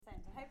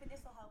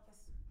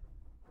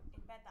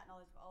embed that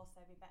knowledge, but also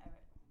be better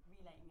at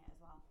relating it as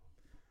well.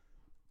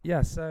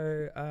 Yeah,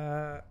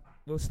 so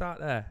we'll start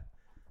there.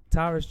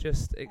 Tara's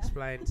just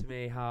explained to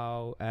me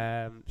how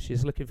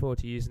she's looking forward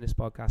to using this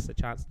podcast as a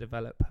chance to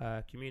develop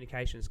her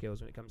communication skills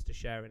when it comes to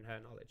sharing her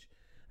knowledge,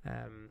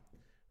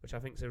 which I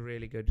think is a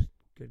really good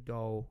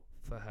goal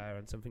for her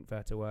and something for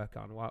her to work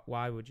on.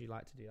 Why would you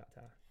like to do that,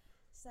 Tara?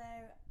 So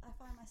I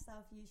find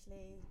myself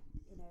usually,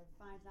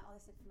 finding out all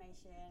this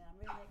information, and I'm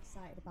really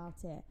excited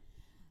about it.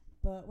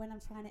 But when I'm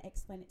trying to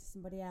explain it to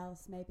somebody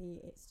else, maybe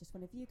it's just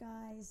one of you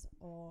guys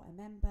or a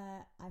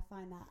member, I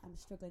find that I'm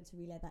struggling to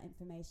relay that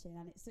information.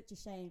 And it's such a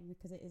shame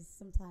because it is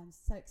sometimes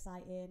so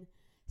exciting,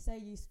 so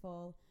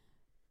useful,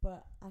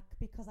 but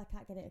because I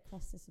can't get it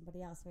across to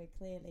somebody else very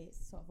clearly,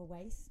 it's sort of a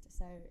waste.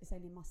 So it's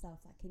only myself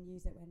that can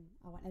use it when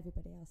I want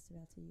everybody else to be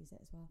able to use it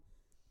as well.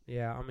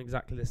 Yeah, I'm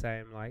exactly the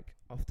same. Like,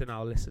 often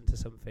I'll listen to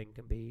something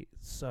and be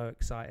so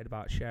excited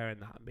about sharing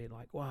that and being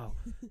like, wow,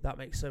 that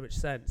makes so much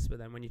sense. But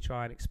then when you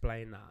try and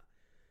explain that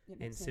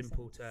in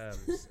simple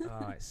terms,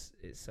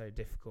 it's so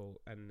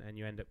difficult, and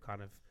you end up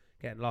kind of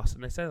getting lost.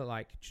 And they say that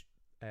like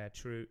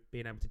true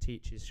being able to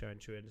teach is showing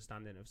true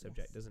understanding of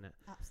subject, doesn't it?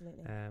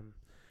 Absolutely.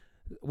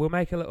 We'll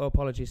make a little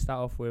apology to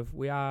start off with.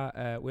 We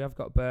have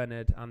got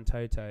Bernard and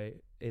Toto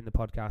in the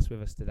podcast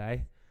with us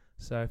today.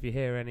 So if you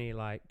hear any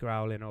like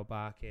growling or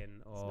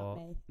barking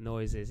or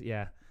noises,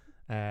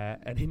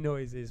 any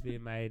noises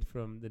being made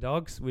from the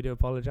dogs, we do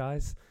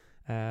apologise.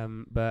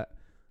 But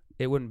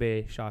it wouldn't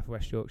be Shy for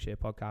West Yorkshire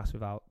podcast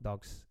without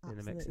dogs in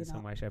the mix in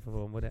some way, shape or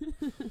form, would it?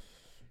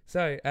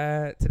 So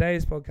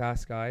today's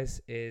podcast,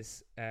 guys,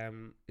 is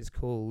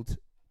called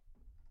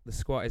 "The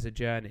Squat is a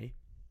Journey,"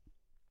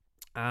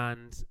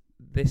 and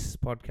this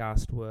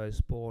podcast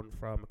was born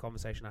from a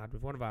conversation I had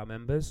with one of our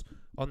members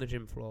on the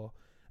gym floor,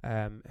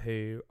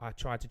 who I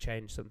tried to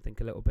change something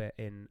a little bit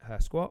in her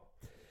squat,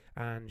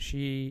 and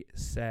she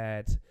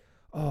said,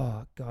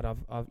 "Oh God,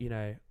 I've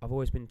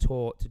always been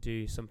taught to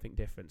do something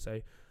different."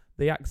 So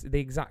the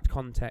exact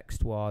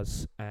context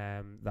was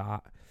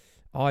that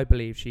I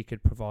believe she could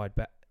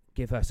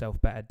give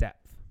herself better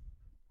depth.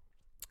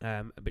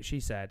 But she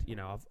said,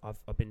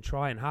 I've been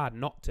trying hard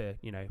not to,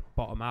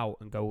 bottom out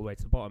and go all the way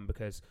to the bottom,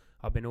 because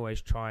I've been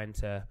always trying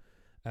to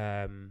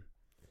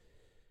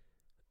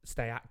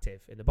stay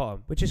active in the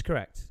bottom, which is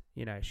correct.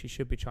 She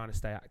should be trying to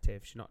stay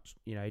active. She's not,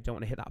 you don't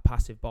want to hit that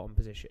passive bottom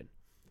position.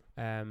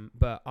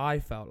 But I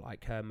felt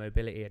like her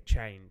mobility had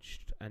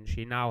changed, and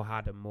she now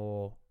had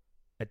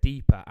a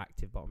deeper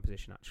active bottom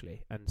position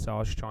actually. And so I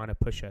was trying to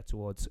push her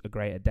towards a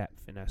greater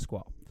depth in her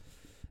squat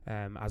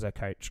as her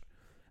coach.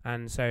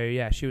 And so,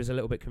 she was a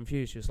little bit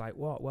confused. She was like,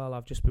 what? Well,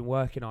 I've just been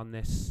working on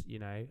this,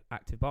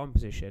 active bottom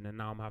position, and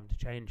now I'm having to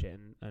change it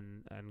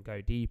and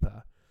go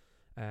deeper.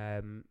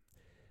 And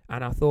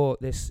I thought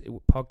this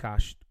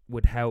podcast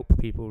would help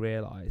people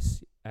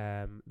realise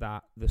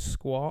that the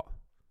squat,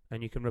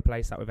 and you can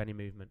replace that with any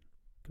movement.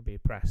 It could be a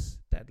press,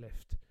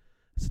 deadlift,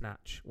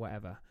 snatch,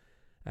 whatever.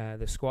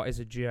 The squat is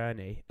a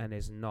journey and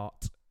is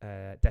not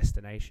a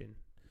destination.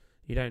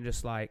 You don't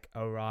just like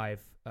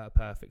arrive at a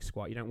perfect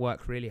squat. You don't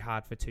work really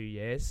hard for 2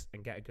 years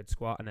and get a good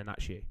squat and then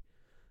that's you.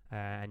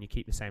 And you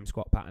keep the same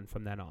squat pattern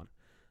from then on.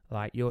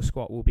 Like, your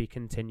squat will be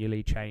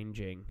continually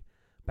changing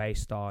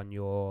based on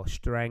your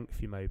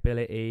strength, your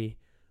mobility,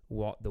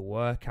 what the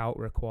workout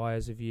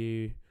requires of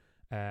you,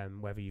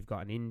 whether you've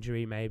got an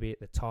injury maybe at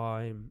the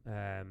time.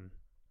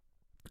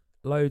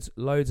 Loads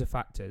of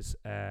factors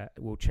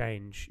will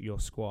change your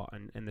squat,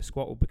 and the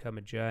squat will become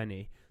a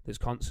journey that's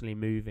constantly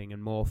moving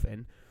and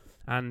morphing.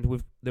 And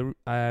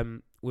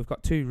we've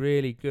got two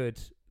really good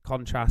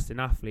contrasting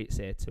athletes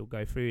here to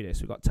go through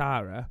this. We've got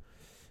Tara,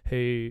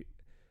 who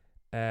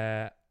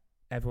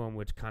everyone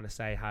would kind of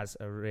say has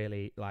a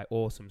really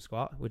awesome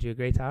squat. Would you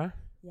agree, Tara?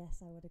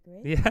 Yes, I would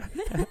agree.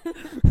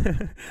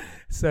 Yeah.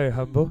 So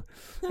humble.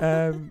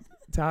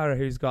 Tara,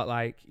 who's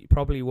got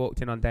probably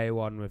walked in on day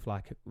one with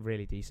a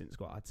really decent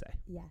squat, I'd say.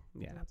 Yeah.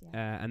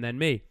 And then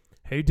me,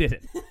 who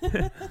didn't,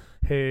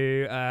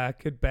 who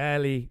could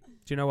barely.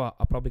 Do you know what?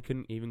 I probably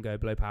couldn't even go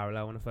below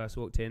parallel when I first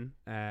walked in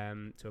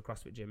to a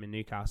CrossFit gym in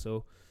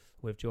Newcastle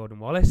with Jordan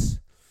Wallace.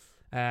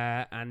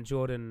 And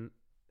Jordan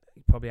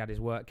probably had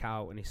his work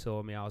out when he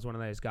saw me. I was one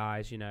of those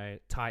guys,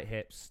 tight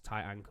hips,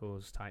 tight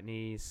ankles, tight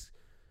knees,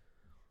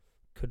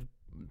 could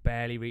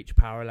barely reach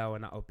parallel,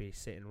 and that would be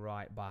sitting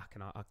right back.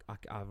 And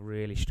I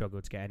really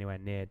struggled to get anywhere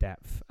near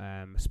depth,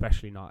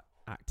 especially not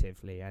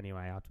actively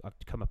anyway.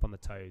 I'd come up on the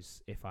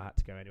toes if I had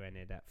to go anywhere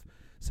near depth.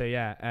 So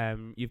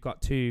you've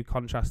got two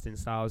contrasting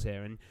styles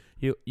here, and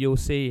you'll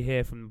see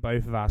here from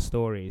both of our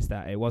stories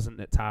that it wasn't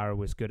that Tara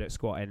was good at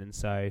squatting and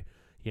so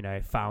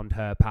found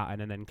her pattern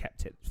and then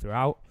kept it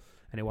throughout,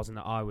 and it wasn't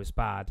that I was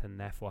bad and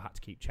therefore had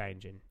to keep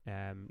changing.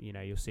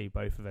 You'll see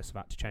both of us have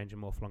had to change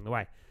and morph along the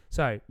way.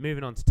 So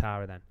moving on to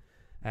Tara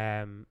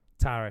then.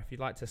 Tara, if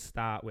you'd like to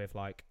start with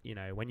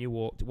when you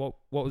walked,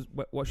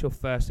 what's your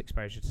first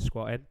exposure to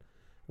squatting?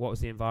 What was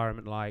the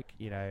environment like?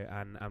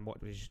 And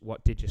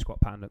what did your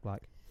squat pattern look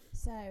like?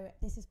 So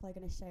this is probably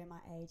going to show my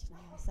age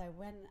now. So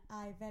when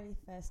I very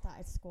first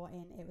started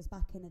squatting, it was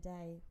back in the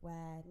day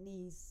where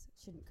knees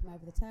shouldn't come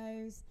over the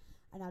toes,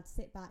 and I'd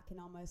sit back and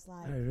almost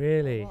like... Oh,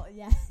 really?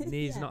 Yeah.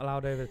 Knees not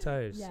allowed over the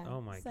toes? Yeah. Oh,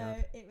 my God.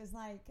 So it was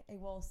like a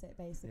wall sit,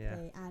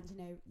 basically. Yeah. And, you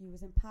know, you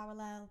was in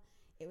parallel.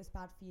 It was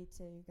bad for you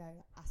to go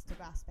ass to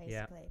grass, basically.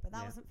 Yeah. But that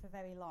Yeah. wasn't for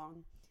very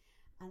long.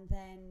 And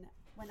then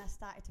when I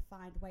started to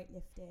find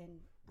weightlifting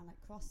and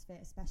like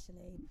CrossFit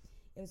especially,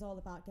 it was all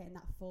about getting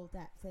that full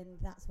depth, and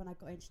that's when I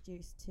got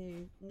introduced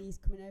to knees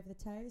coming over the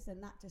toes,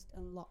 and that just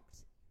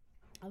unlocked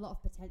a lot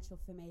of potential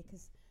for me,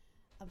 because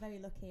I'm very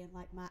lucky, and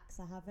like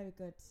Max, I have very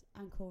good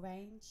ankle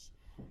range,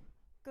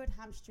 good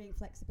hamstring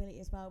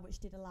flexibility as well, which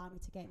did allow me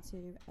to get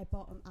into a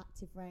bottom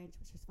active range,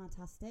 which was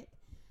fantastic.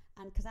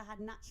 And because I had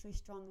naturally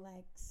strong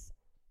legs,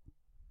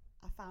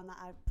 I found that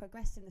I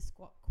progressed in the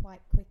squat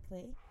quite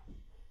quickly.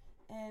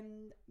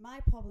 My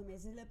problem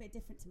is a little bit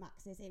different to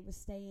Max's. It was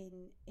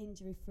staying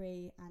injury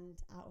free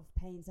and out of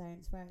pain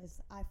zones,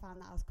 whereas I found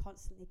that I was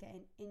constantly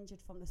getting injured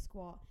from the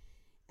squat.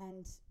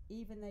 And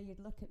even though you'd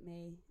look at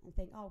me and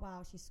think, oh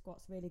wow, she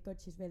squats really good,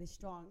 she's really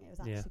strong, it was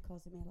actually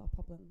causing me a lot of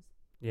problems.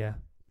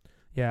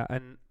 Yeah,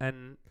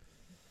 and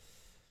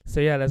so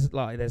yeah,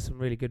 there's some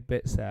really good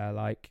bits there.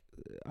 Like,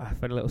 I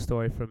have a little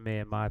story from me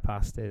in my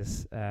past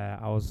is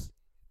I was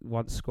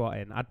once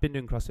squatting. I'd been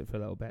doing CrossFit for a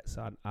little bit,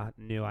 so I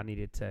knew I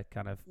needed to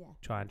kind of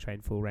try and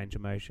train full range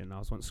of motion. I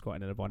was once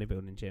squatting in a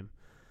bodybuilding gym,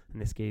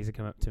 and this geezer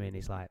came up to me and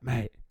he's like,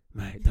 mate,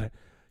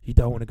 you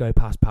don't want to go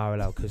past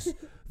parallel because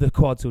the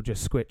quads will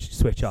just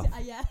switch off.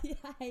 I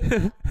hate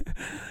that.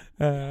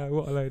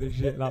 What a load of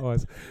shit that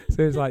was.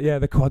 So it's like, yeah,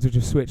 the quads will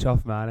just switch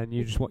off, man, and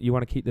you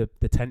want to keep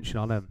the tension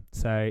on them.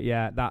 So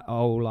yeah, that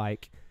whole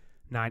like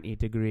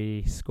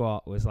 90-degree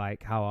squat was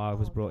like how I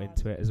was brought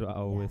into it as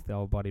well, with the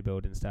old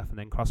bodybuilding stuff. And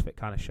then CrossFit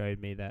kind of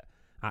showed me that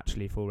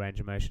actually full range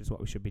of motion is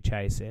what we should be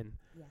chasing.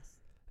 Yes.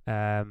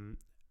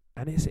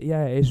 And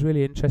it's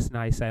really interesting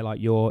how you say like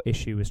your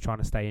issue was trying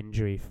to stay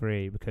injury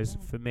free, because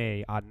for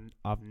me,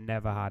 I've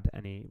never had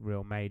any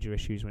real major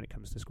issues when it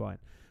comes to squatting.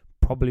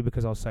 Probably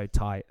because I was so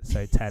tight,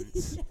 so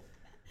tense,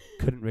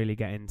 couldn't really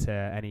get into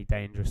any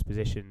dangerous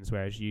positions,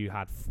 whereas you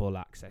had full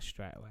access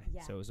straight away.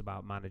 Yeah. So it was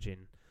about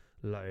managing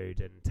load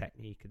and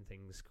technique and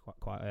things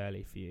quite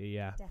early for you.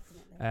 Yeah.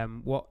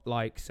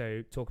 Definitely.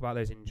 So talk about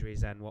those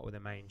injuries then. What were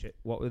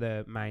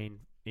the main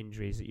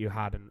injuries that you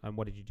had, and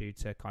what did you do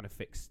to kind of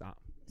fix that?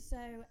 So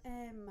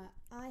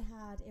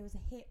it was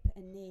a hip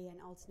and knee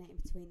and alternating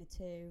between the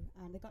two,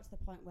 and it got to the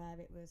point where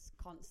it was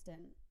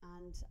constant,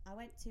 and I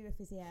went to a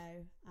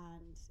physio,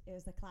 and it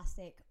was the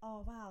classic,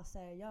 oh wow, so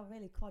you're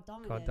really quad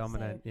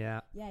dominant.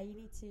 Yeah, you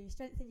need to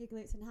strengthen your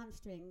glutes and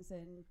hamstrings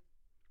and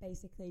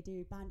basically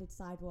do banded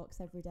sidewalks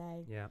every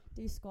day,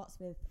 do squats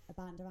with a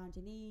band around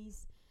your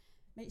knees,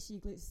 make sure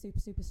your glutes are super,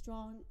 super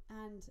strong.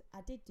 And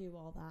I did do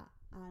all that,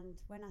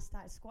 and when I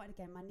started squatting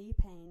again, my knee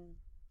pain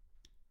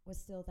was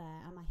still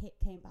there, and my hip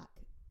came back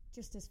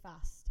just as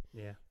fast.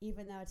 Yeah.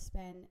 Even though I'd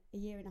spent a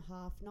year and a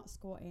half not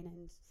squatting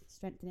and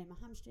strengthening my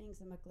hamstrings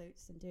and my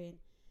glutes and doing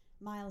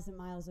miles and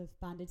miles of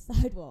banded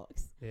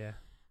sidewalks. Yeah.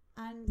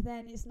 And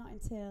then it's not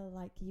until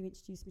like you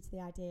introduced me to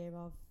the idea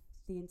of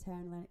the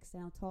internal and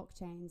external torque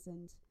chains,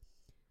 and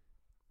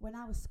when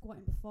I was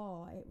squatting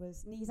before, it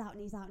was knees out,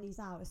 knees out, knees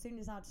out. As soon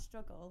as I'd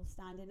struggle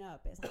standing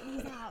up, it's like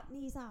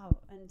knees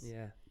out, and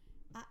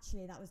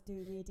actually that was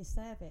doing me a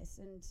disservice.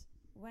 And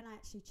when I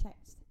actually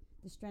checked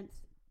the strength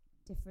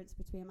difference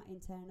between my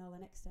internal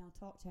and external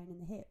torque chain in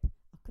the hip,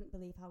 I couldn't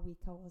believe how weak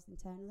I was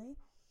internally.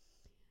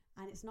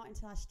 And it's not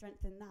until I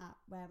strengthened that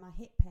where my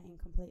hip pain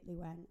completely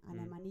went, and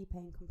then my knee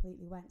pain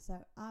completely went. So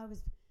I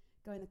was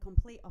going the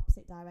complete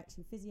opposite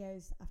direction.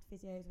 Physios after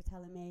physios were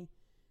telling me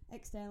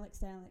external.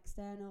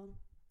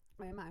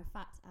 Where in matter of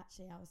fact,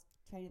 actually, I was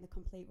training the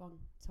complete wrong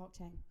torque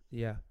chain.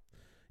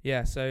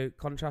 Yeah. So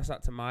contrast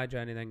that to my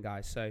journey then,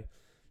 guys. So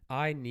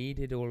I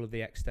needed all of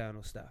the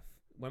external stuff.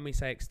 When we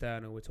say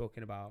external, we're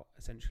talking about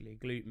essentially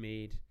glute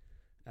med,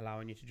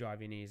 allowing you to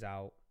drive your knees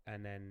out,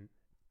 and then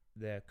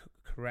the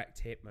correct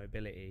hip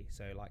mobility.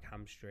 So like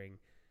hamstring,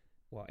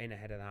 inner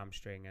head of the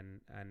hamstring,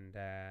 and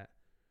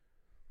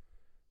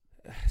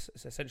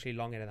so essentially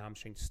long head of the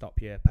hamstring to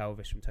stop your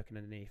pelvis from tucking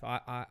underneath.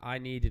 I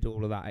needed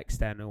all of that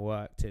external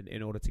work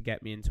in order to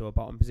get me into a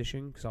bottom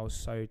position, because I was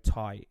so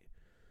tight.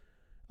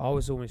 I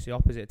was almost the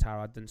opposite of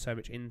Tara. I'd done so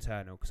much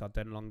internal because I'd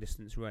done long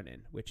distance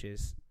running, which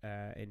is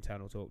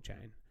internal torque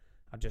chain.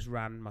 I just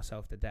ran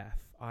myself to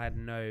death. I had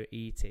no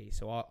ET,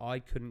 so I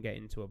couldn't get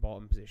into a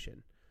bottom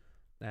position.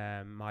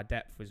 My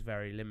depth was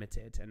very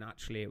limited, and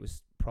actually it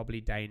was probably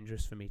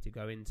dangerous for me to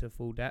go into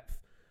full depth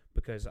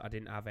because I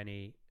didn't have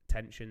any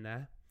tension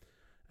there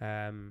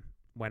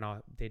when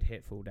I did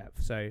hit full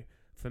depth. So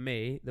for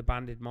me, the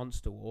banded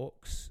monster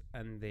walks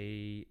and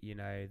the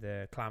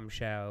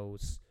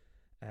clamshells,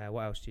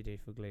 what else do you do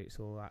for glutes?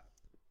 All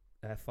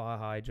that, fire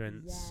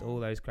hydrants, all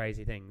those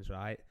crazy things,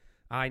 right?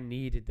 I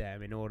needed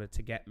them in order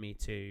to get me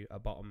to a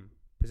bottom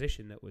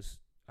position that was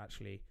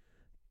actually,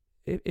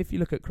 if you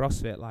look at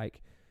CrossFit,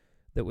 like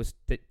that was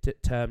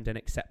termed an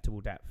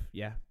acceptable depth.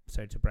 Yeah,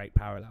 so to break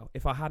parallel.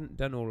 If I hadn't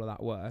done all of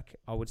that work,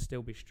 I would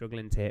still be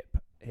struggling to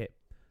hit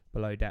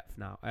below depth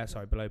now.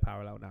 Below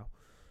parallel now.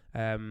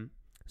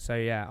 So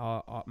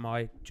yeah,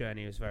 my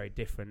journey was very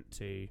different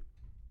to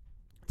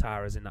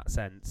Tara's in that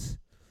sense,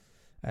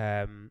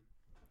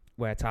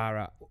 where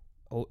Tara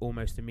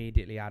almost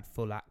immediately had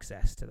full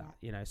access to that,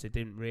 you know, so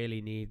didn't really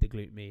need the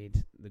glute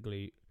med, the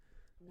glute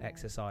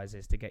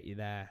exercises to get you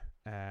there.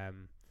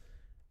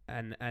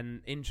 And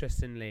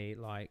interestingly,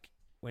 like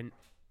when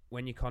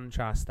you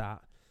contrast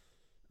that,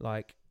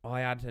 like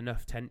I had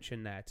enough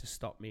tension there to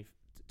stop me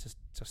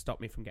to stop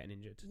me from getting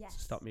injured, yes.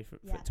 to stop me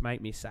to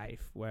make me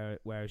safe,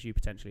 whereas you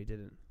potentially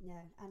didn't.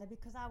 Yeah, and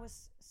because I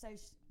was so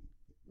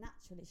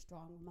naturally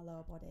strong with my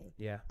lower body,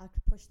 yeah, I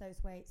could push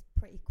those weights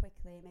pretty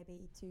quickly,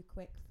 maybe too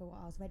quick for what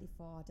I was ready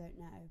for, I don't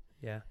know.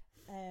 Yeah.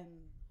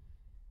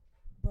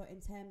 But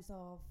in terms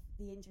of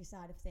the injury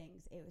side of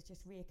things, it was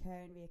just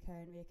reoccurring,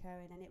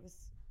 and it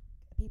was,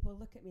 people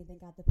look at me and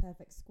think I had the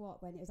perfect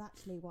squat when it was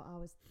actually what I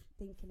was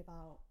thinking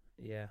about.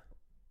 Yeah.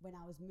 When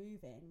I was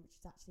moving, which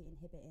was actually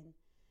inhibiting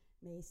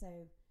me. So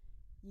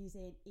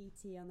using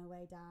ET on the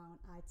way down,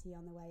 IT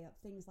on the way up,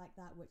 things like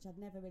that, which I'd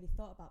never really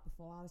thought about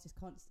before. I was just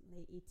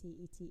constantly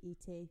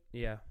ET.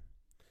 Yeah.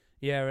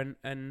 Yeah,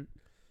 and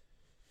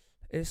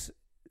it's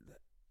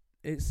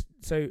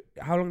so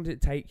how long did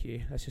it take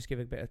you? Let's just give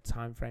a bit of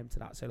time frame to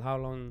that. So how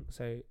long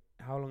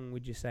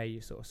would you say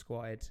you sort of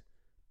squatted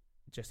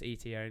just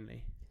ET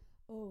only?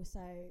 Oh, so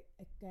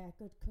a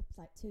good couple,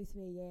 like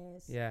 2-3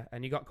 years. Yeah,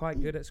 and you got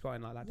quite good at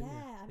squatting like that, didn't you?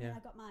 I mean, I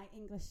got my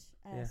English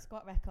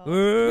squat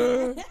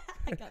record.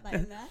 I got that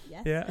in there.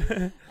 Yes.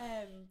 Yeah.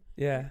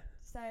 Yeah.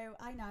 So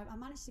I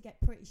managed to get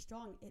pretty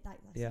strong.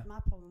 My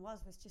problem was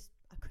just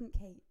I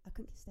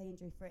couldn't stay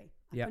injury free.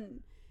 I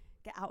couldn't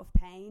get out of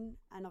pain,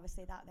 and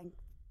obviously that then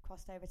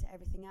crossed over to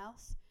everything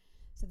else.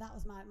 So that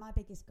was my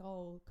biggest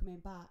goal coming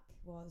back,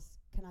 was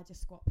can I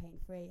just squat pain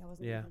free? I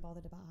wasn't even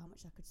bothered about how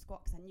much I could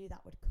squat, because I knew that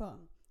would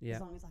come as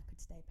long as I could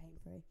stay pain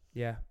free.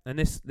 Yeah, and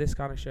this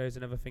kind of shows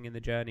another thing in the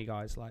journey,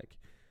 guys. Like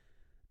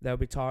there'll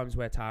be times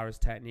where Tara's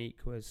technique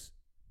was,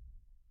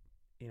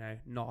 you know,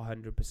 not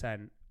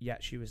 100%,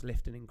 yet she was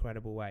lifting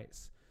incredible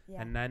weights.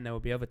 Yeah. And then there will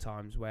be other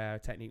times where her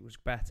technique was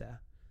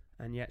better,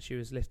 and yet she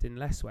was lifting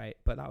less weight,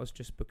 but that was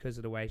just because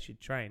of the way she'd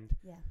trained,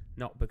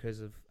 not because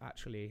of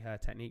actually her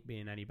technique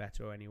being any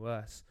better or any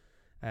worse.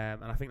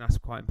 And I think that's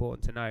quite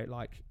important to note.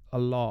 Like a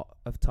lot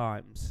of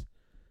times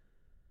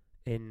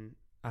in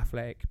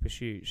athletic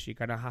pursuits, you're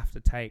going to have to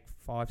take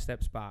 5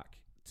 steps back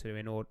to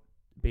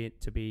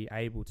be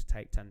able to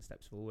take 10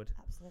 steps forward.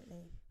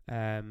 Absolutely.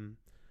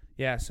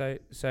 Yeah.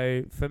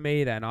 So for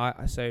me then,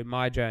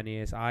 my journey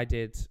is I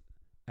did,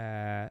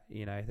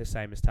 the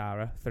same as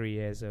Tara, 3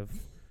 years of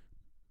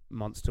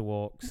monster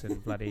walks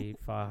and bloody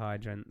fire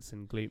hydrants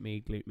and glute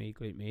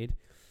med.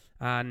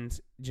 And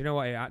do you know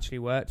what? It actually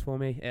worked for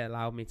me. It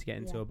allowed me to get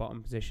into a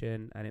bottom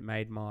position, and it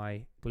made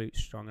my glutes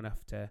strong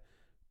enough to,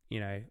 you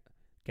know,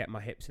 get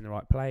my hips in the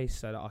right place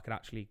so that I could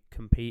actually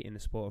compete in the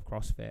sport of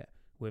CrossFit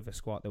with a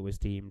squat that was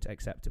deemed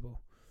acceptable.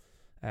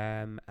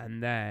 And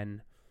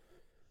then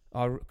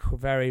I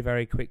very,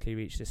 very quickly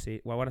reached the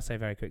ceiling. Well, when I say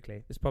very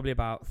quickly, it's probably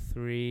about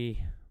 4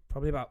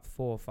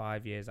 or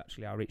 5 years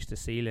actually, I reached the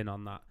ceiling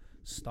on that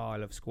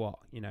style of squat,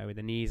 you know, with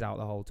the knees out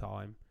the whole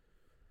time,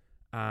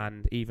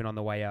 and even on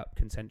the way up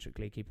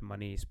concentrically keeping my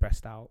knees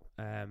pressed out.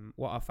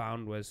 What I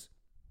found was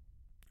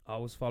I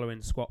was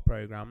following squat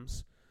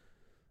programs,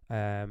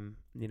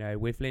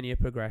 with linear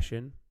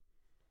progression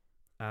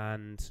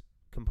and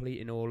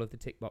completing all of the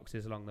tick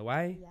boxes along the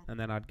way, and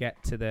then I'd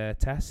get to the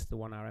test, the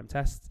 1RM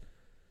test,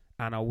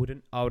 and I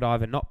would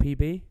either not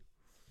PB,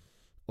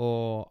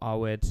 or I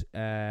would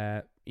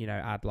add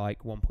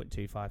like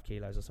 1.25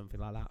 kilos or something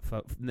like that.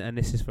 And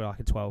this is for like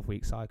a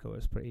 12-week cycle. It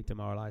was pretty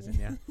demoralizing,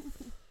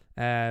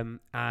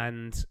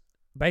 and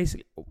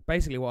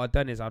basically what I'd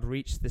done is I'd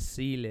reached the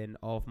ceiling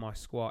of my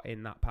squat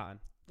in that pattern.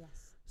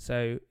 Yes.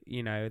 So,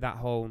 you know, that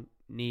whole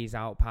knees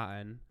out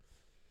pattern,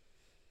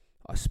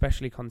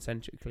 especially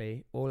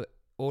concentrically, all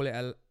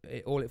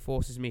it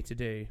forces me to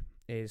do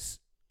is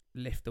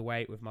lift the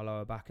weight with my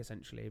lower back,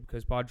 essentially,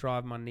 because by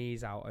driving my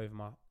knees out over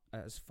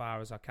as far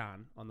as I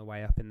can on the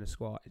way up in the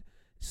squat, it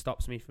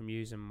stops me from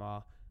using my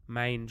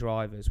main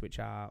drivers, which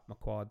are my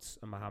quads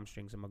and my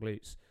hamstrings and my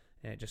glutes,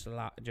 and it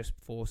just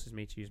forces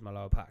me to use my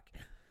lower back.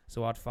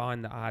 So I'd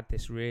find that I had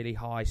this really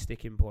high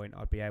sticking point.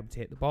 I'd be able to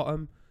hit the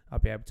bottom,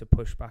 I'd be able to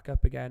push back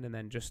up again, and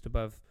then just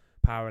above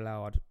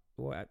parallel,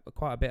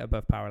 quite a bit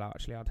above parallel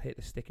actually, I'd hit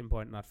the sticking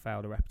point and I'd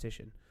fail the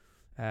repetition.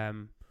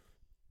 And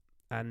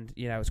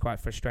you know, it was quite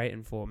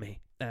frustrating for me,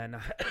 and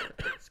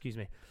excuse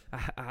me, I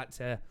had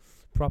to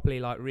properly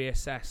like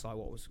reassess like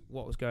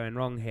what was going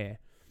wrong here,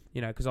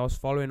 you know, because I was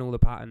following all the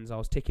patterns, I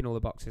was ticking all the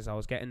boxes, I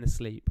was getting the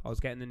sleep, I was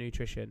getting the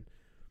nutrition,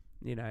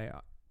 you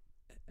know,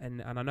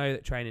 and I know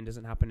that training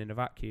doesn't happen in a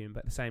vacuum, but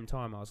at the same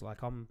time I was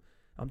like, I'm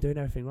doing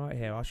everything right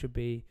here, I should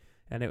be.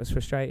 And it was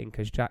frustrating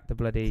because Jack the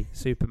bloody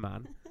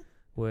Superman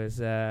was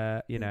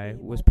PB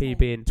was well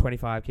PB in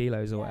 25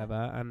 kilos or Yeah.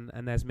 whatever,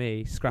 and there's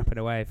me scrapping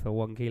away for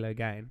 1 kilo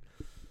gain.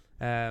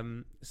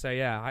 So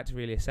yeah, I had to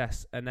really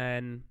assess, and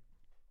then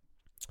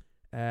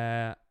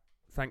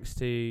thanks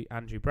to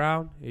Andrew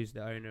Brown, who's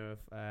the owner of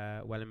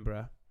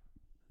Wellingborough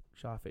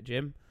Sharfit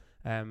Gym,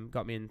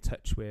 got me in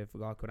touch with a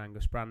guy called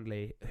Angus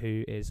Brandley,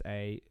 who is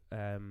a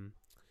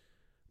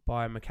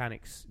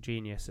biomechanics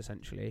genius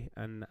essentially,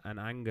 and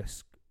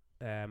Angus.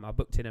 I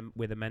booked in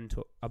with a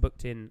mentor. I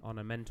booked in on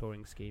a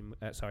mentoring scheme.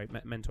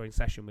 Mentoring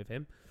session with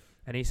him,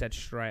 and he said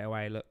straight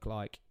away, "Look,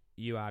 like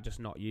you are just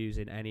not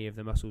using any of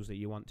the muscles that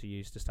you want to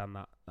use to stand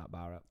that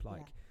bar up.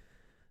 Like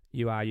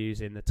you are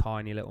using the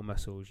tiny little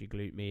muscles, your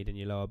glute med and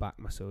your lower back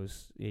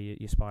muscles,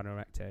 your spinal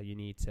erector. You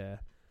need to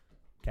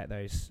get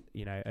those,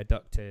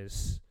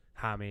 adductors,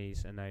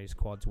 hammies, and those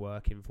quads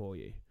working for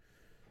you."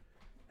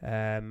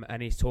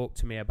 And he's talked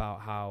to me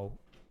about how.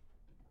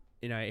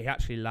 He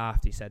actually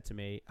laughed. He said to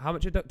me, "How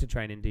much adductor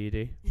training do you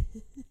do?"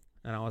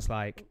 And I was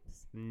like,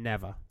 Oops.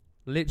 "Never."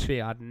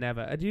 Literally, I'd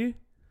never. Had you?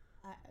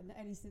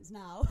 Only since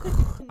now.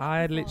 I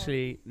had Before.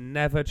 literally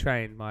never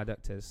trained my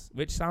adductors,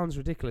 which sounds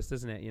ridiculous,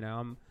 doesn't it?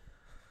 I'm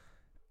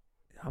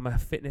a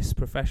fitness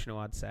professional,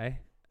 I'd say,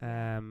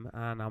 and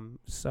I'm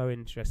so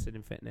interested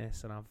in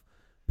fitness, and I've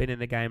been in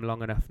the game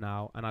long enough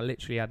now, and I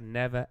literally had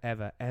never,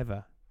 ever,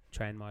 ever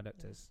trained my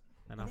adductors.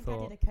 And I think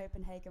thought, I did a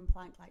Copenhagen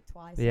plank like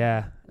twice.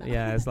 yeah,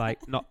 it's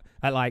like not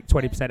at like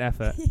 20%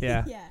 effort.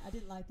 Yeah. Yeah, I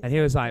didn't like it. And he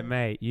so was like, much.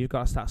 "Mate, you've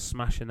got to start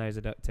smashing those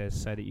adductors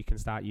so that you can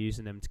start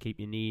using them to keep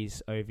your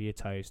knees over your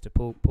toes, to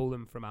pull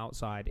them from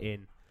outside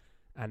in,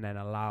 and then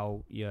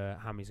allow your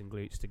hammies and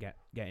glutes to get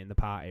in the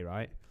party,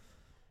 right?"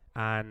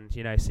 And,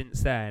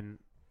 since then,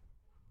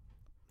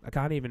 I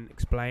can't even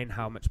explain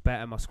how much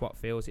better my squat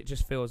feels. It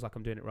just feels like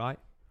I'm doing it right.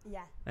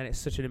 Yeah. And it's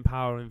such an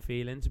empowering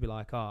feeling to be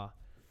like,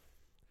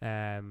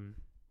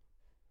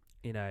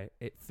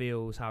 it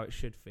feels how it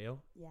should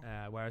feel.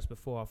 Yeah. Whereas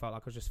before I felt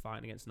like I was just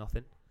fighting against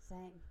nothing.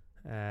 Same.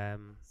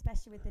 Um,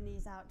 Especially with the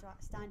knees out,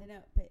 standing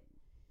up.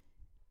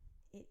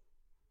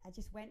 I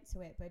just went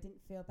to it, but it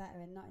didn't feel better,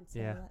 and not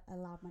until I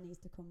allowed my knees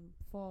to come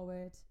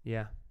forward.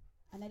 yeah.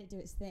 And let it do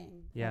its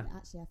thing. Yeah. And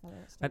actually, I felt a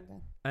lot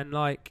stronger. And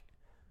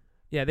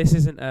this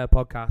isn't a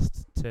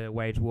podcast to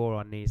wage war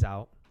on knees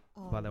out,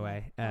 by the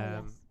way.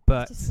 Yes.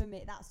 But that's just for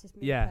me. That's just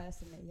me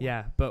personally.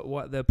 Yeah. But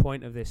what the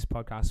point of this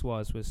podcast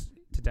was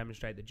to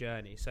demonstrate the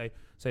journey. So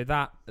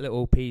that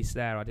little piece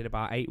there, I did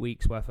about 8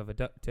 weeks worth of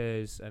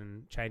adductors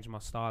and changed my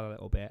style a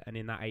little bit. And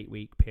in that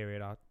 8-week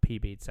period, I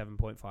PB'd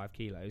 7.5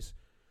 kilos,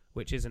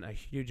 which isn't a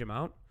huge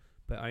amount,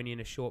 but only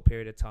in a short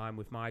period of time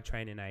with my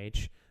training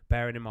age.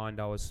 Bearing in mind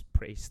I was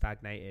pretty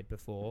stagnated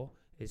before,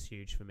 is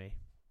huge for me.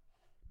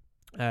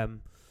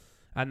 And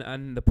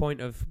the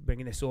point of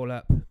bringing this all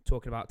up,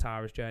 talking about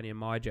Tara's journey and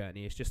my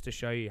journey, is just to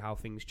show you how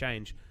things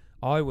change.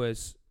 I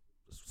was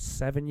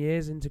 7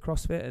 years into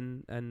CrossFit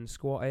and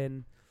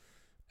squatting,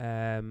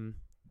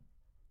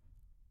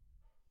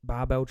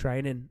 barbell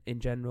training in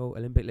general,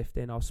 Olympic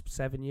lifting. I was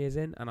 7 years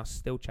in, and I was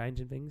still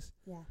changing things.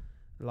 Yeah.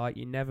 Like,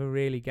 you never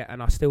really get,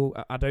 and I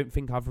don't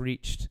think I've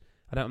reached.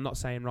 I'm not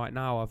saying right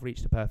now I've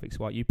reached the perfect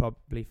squat. You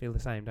probably feel the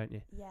same, don't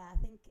you? Yeah, I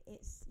think you're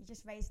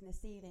just raising the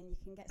ceiling. You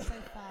can get so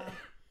far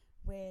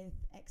with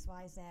X,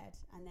 Y, Z,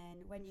 and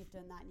then when you've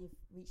done that and you've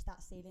reached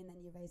that ceiling, then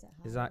you raise it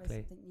higher. Exactly.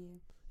 With something new.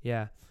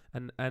 Yeah,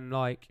 and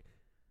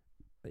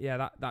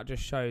that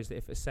just shows that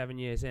if at 7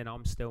 years in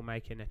I'm still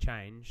making a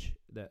change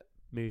that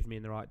moved me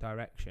in the right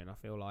direction, I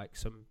feel like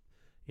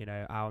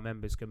our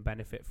members can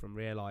benefit from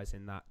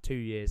realising that 2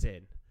 years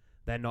in,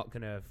 they're not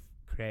going to have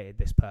created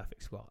this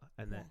perfect squat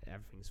and that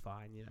everything's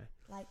fine,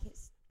 Like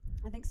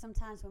I think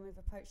sometimes when we've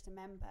approached a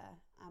member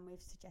and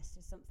we've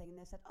suggested something and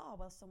they've said, "Oh,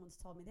 well, someone's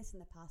told me this in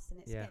the past," and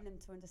it's getting them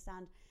to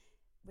understand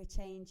we're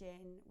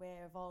changing,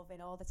 we're evolving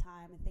all the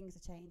time, and things are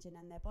changing,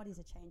 and their bodies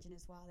are changing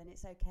as well, and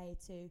it's okay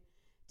to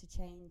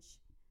change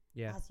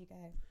as you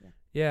go.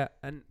 Yeah,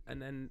 and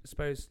then I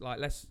suppose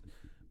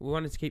we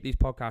wanted to keep these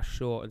podcasts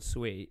short and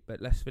sweet,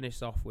 but let's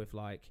finish off with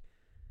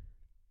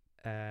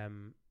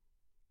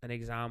an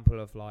example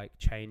of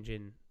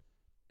changing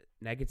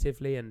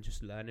negatively and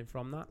just learning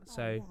from that.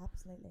 Yeah,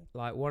 absolutely.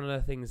 One of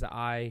the things that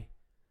I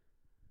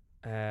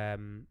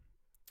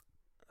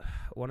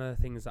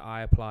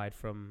applied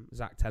from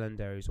Zach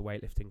Tellender, who's a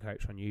weightlifting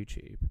coach on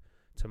YouTube,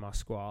 to my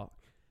squat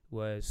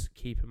was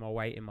keeping my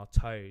weight in my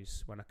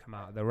toes when I come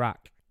out of the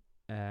rack,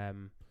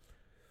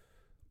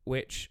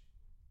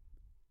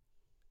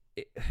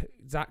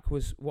 Zach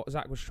was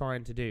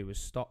trying to do was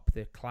stop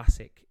the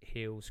classic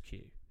heels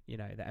cue,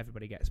 that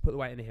everybody gets. Put the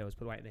weight in the heels,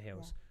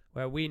 Yeah.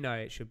 where we know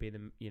it should be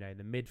the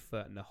mid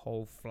foot and the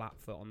whole flat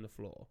foot on the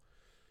floor.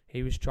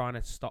 He was trying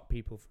to stop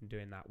people from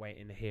doing that weight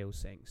in the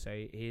heels thing.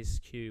 So his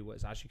cue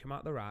was, as you come out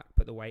of the rack,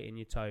 put the weight in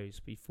your toes,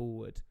 be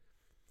forward,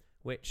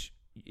 which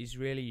is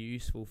really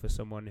useful for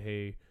someone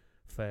who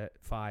for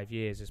 5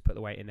 years has put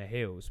the weight in their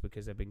heels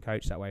because they've been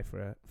coached that way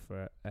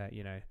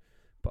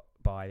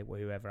by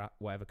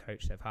whatever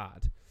coach they've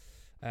had.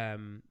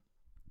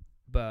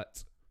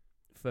 But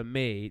for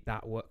me,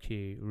 that work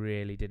cue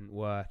really didn't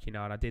work, and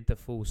I did the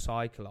full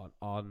cycle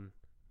on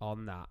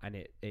on that, and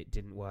it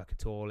didn't work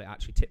at all. It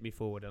actually tipped me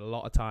forward. A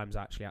lot of times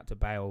I actually had to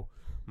bail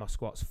my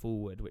squats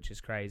forward, which is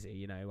crazy.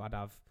 You know, I'd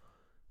have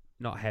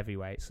not heavy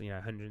weights,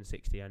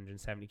 160,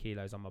 170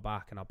 kilos on my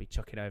back, and I'll be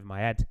chucking over my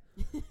head,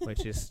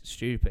 which is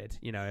stupid.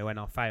 When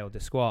I failed the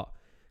squat,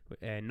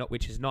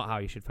 which is not how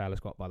you should fail a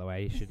squat, by the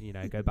way. You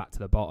should, go back to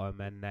the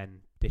bottom and then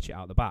ditch it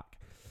out the back.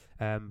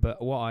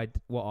 But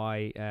what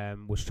I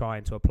was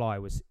trying to apply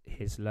was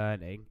his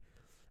learning,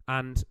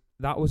 and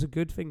that was a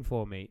good thing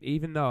for me.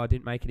 Even though I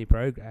didn't make any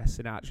progress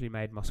and it actually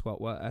made my squat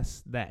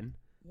worse, then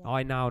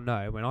I now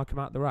know when I come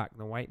out the rack,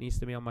 the weight needs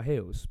to be on my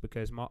heels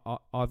because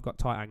I've got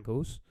tight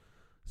ankles.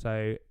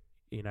 So,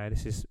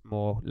 this is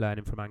more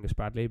learning from Angus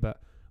Bradley,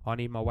 but I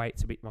need my weight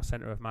to be, my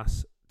centre of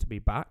mass to be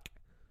back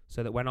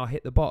so that when I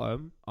hit the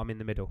bottom, I'm in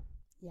the middle.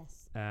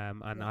 Yes.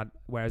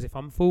 Whereas if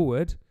I'm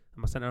forward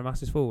and my centre of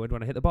mass is forward,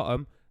 when I hit the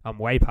bottom, I'm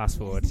way past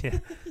forward. Yeah.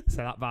 So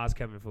that bar's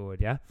coming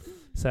forward. Yeah.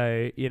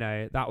 So,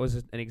 that was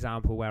an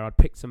example where I'd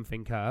picked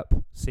something up,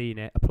 seen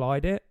it,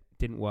 applied it,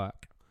 didn't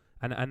work.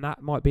 And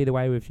that might be the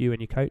way with you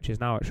and your coaches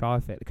now at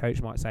ShyFit. The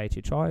coach might say to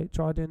you,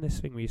 try doing this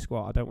thing with your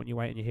squat. I don't want your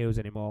weight in your heels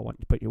anymore. I want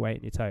you to put your weight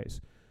in your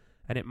toes.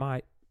 And it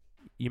might,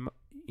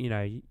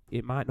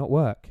 it might not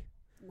work.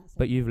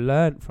 But you've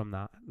learned from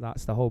that.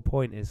 That's the whole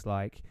point is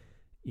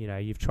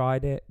you've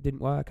tried it, didn't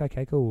work.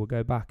 Okay, cool. We'll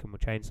go back and we'll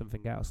change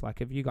something else.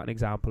 Have you got an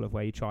example of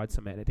where you tried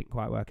something and it didn't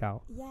quite work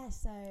out? Yeah,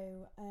 so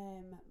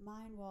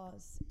mine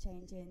was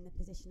changing the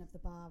position of the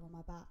bar on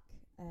my back.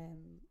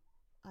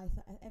 I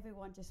thought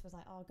everyone just was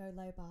like, "Oh, go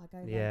low bar, go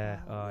low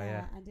bar."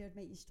 Yeah. And it would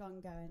make you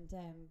stronger. And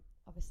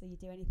obviously, you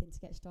do anything to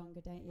get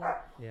stronger, don't you?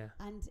 Yeah.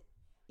 And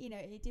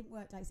it didn't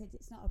work. Like I said,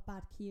 it's not a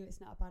bad cue,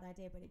 it's not a bad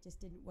idea, but it just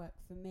didn't work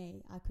for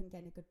me. I couldn't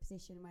get in a good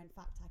position where, in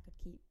fact, I could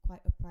keep quite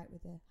upright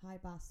with a high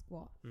bar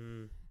squat.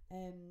 And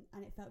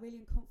it felt really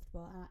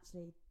uncomfortable, and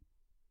actually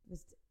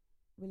was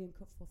really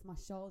uncomfortable for my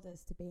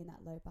shoulders to be in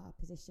that low bar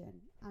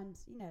position. And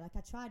I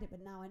tried it,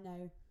 but now I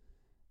know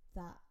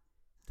that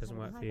doesn't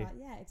work for you.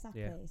 Yeah,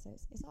 exactly. Yeah. So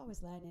it's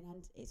always learning,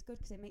 and it's good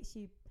because it makes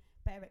you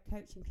better at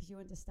coaching because you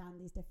understand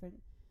these different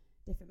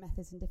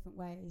methods and different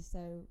ways.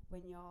 So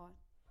when you're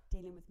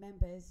dealing with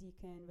members, you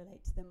can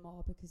relate to them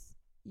more because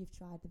you've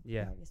tried the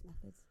various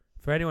methods.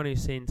 For anyone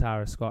who's seen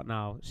Tara squat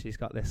now, she's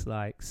got this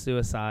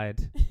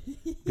suicide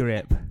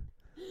grip.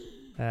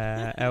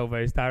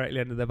 Elbows directly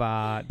under the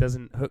bar,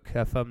 doesn't hook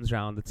her thumbs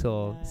round at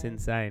all. No. It's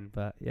insane.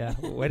 But yeah,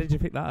 where did you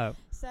pick that up?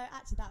 So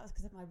actually that was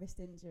because of my wrist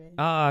injury.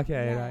 Oh,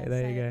 okay, right,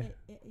 there you go.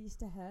 It used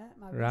to hurt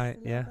my wrist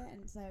a little bit,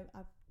 and so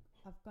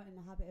I've got in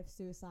the habit of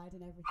suicide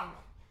and everything.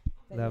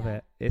 But love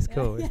it. It's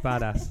cool. It's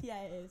badass.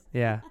 Yeah, it is.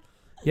 Yeah.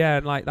 Yeah,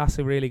 and that's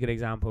a really good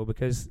example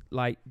because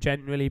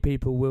generally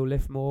people will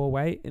lift more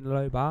weight in the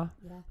low bar.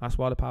 Yeah. That's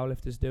why the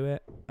powerlifters do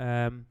it.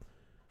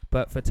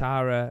 But for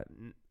Tara,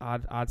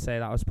 I'd say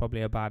that was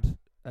probably a bad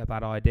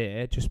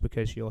idea just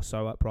because you're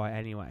so upright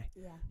anyway.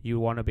 Yeah. You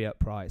want to be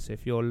upright. So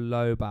if you're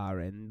low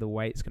barring, the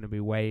weight's going to be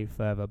way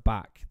further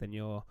back than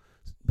your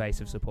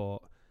base of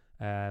support,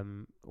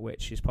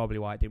 which is probably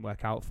why it didn't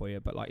work out for you.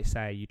 But like you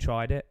say, you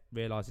tried it,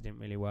 realised it didn't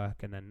really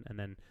work, and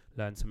then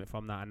learned something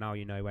from that, and now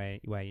you know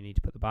where you need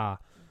to put the bar.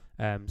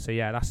 So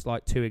yeah, that's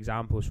two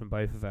examples from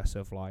both of us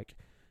of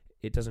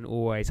it doesn't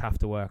always have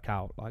to work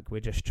out.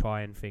 We're just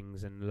trying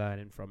things and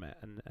learning from it,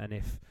 and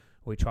if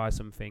we try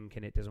something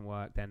and it doesn't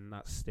work, then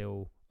that's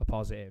still a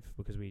positive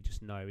because we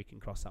just know we can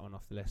cross that one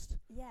off the list.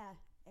 Yeah,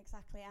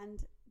 exactly.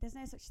 And there's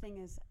no such thing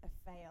as a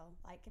fail.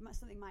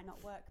 Something might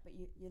not work, but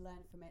you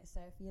learn from it.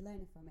 So if you're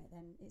learning from it,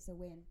 then it's a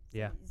win. So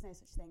yeah. There's no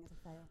such thing as a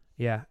fail.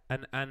 Yeah,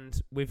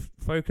 and we've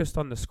focused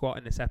on the squat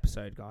in this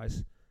episode,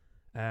 guys.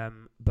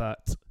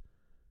 But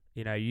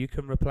you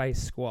can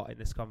replace squat in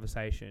this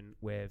conversation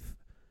with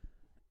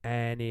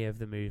any of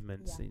the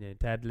movements. Yeah.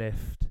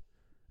 Deadlift,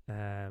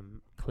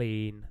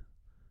 clean,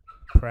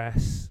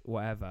 press,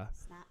 whatever.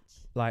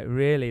 Snatch.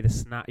 Really the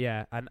snatch,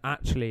 yeah. And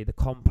actually the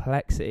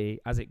complexity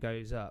as it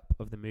goes up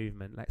of the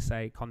movement. Let's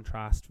say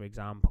contrast, for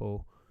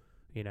example,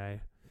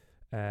 let's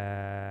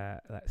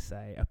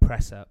say a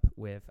press up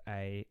with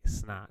a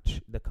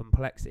snatch. The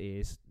complexity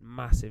is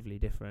massively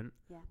different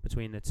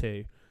between the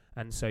two.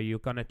 And so you're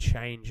going to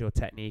change your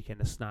technique in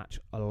the snatch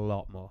a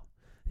lot more.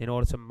 In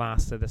order to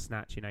master the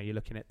snatch, you're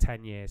looking at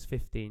 10 years,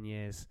 15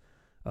 years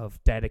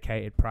of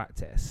dedicated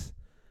practice.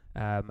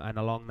 And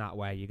along that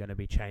way, you're going to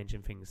be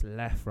changing things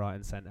left, right,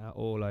 and centre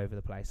all over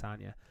the place,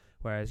 aren't you?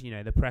 Whereas,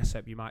 the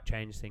press-up, you might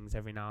change things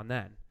every now and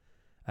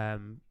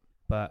then.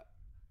 But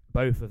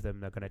both of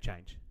them are going to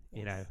change,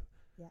 Yeah.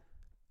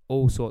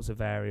 All sorts of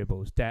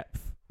variables,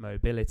 depth,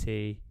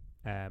 mobility,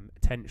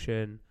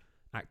 tension,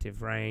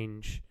 active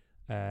range,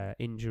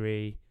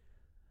 injury,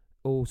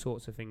 all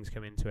sorts of things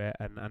come into it.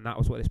 And that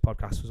was what this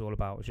podcast was all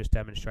about, was just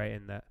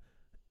demonstrating that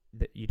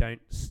you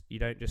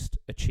don't just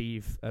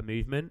achieve a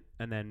movement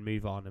and then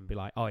move on and be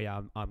like, oh yeah,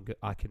 I'm good,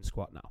 I can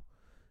squat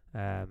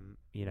now.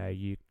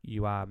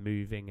 You are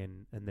moving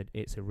and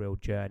it's a real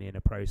journey and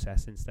a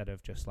process instead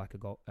of just a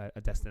goal,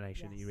 a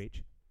destination that you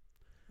reach.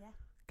 Yeah.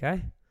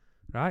 Okay.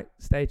 Right.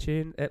 Stay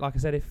tuned. Like I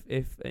said,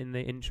 if in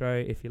the intro,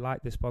 if you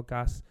like this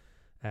podcast,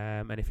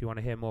 And if you want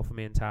to hear more from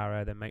me and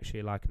Tara, then make sure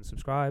you like and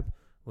subscribe.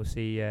 We'll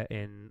see you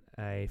in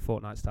a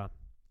fortnight's time.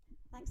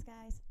 Thanks,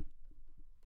 guys.